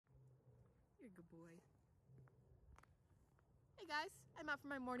Good boy. Hey guys, I'm out for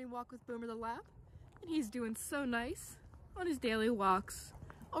my morning walk with Boomer the Lab, and he's doing so nice on his daily walks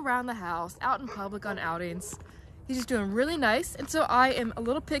around the house, out in public on outings. He's just doing really nice, and so I am a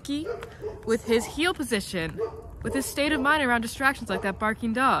little picky with his heel position, with his state of mind around distractions like that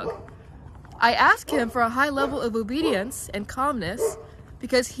barking dog. I ask him for a high level of obedience and calmness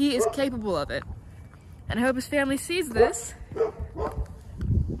because he is capable of it. And I hope his family sees this.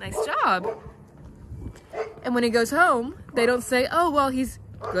 Nice job. And when he goes home, they don't say, oh, well, he's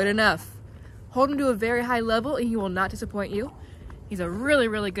good enough. Hold him to a very high level and he will not disappoint you. He's a really,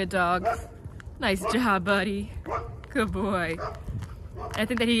 really good dog. Nice job, buddy. Good boy. And I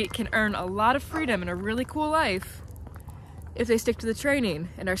think that he can earn a lot of freedom and a really cool life if they stick to the training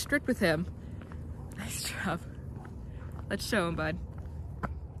and are strict with him. Nice job. Let's show him, bud.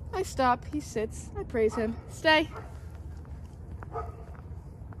 I stop, he sits, I praise him. Stay.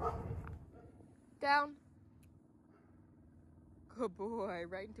 Down. Good boy,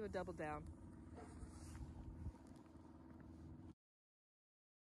 right into a double down.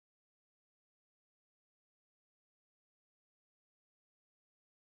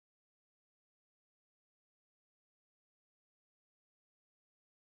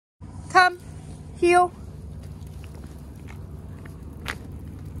 Come, heel.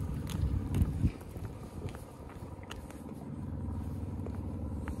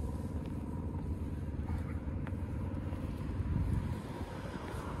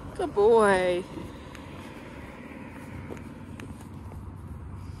 Good boy.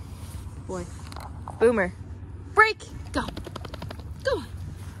 Boy. Boomer. Break. Go. Go on.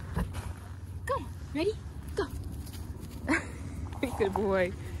 Go on. Ready? Go. Good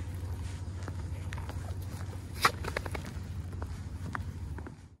boy.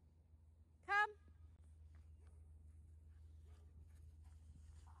 Come.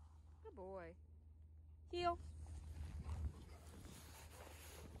 Good boy. Heel.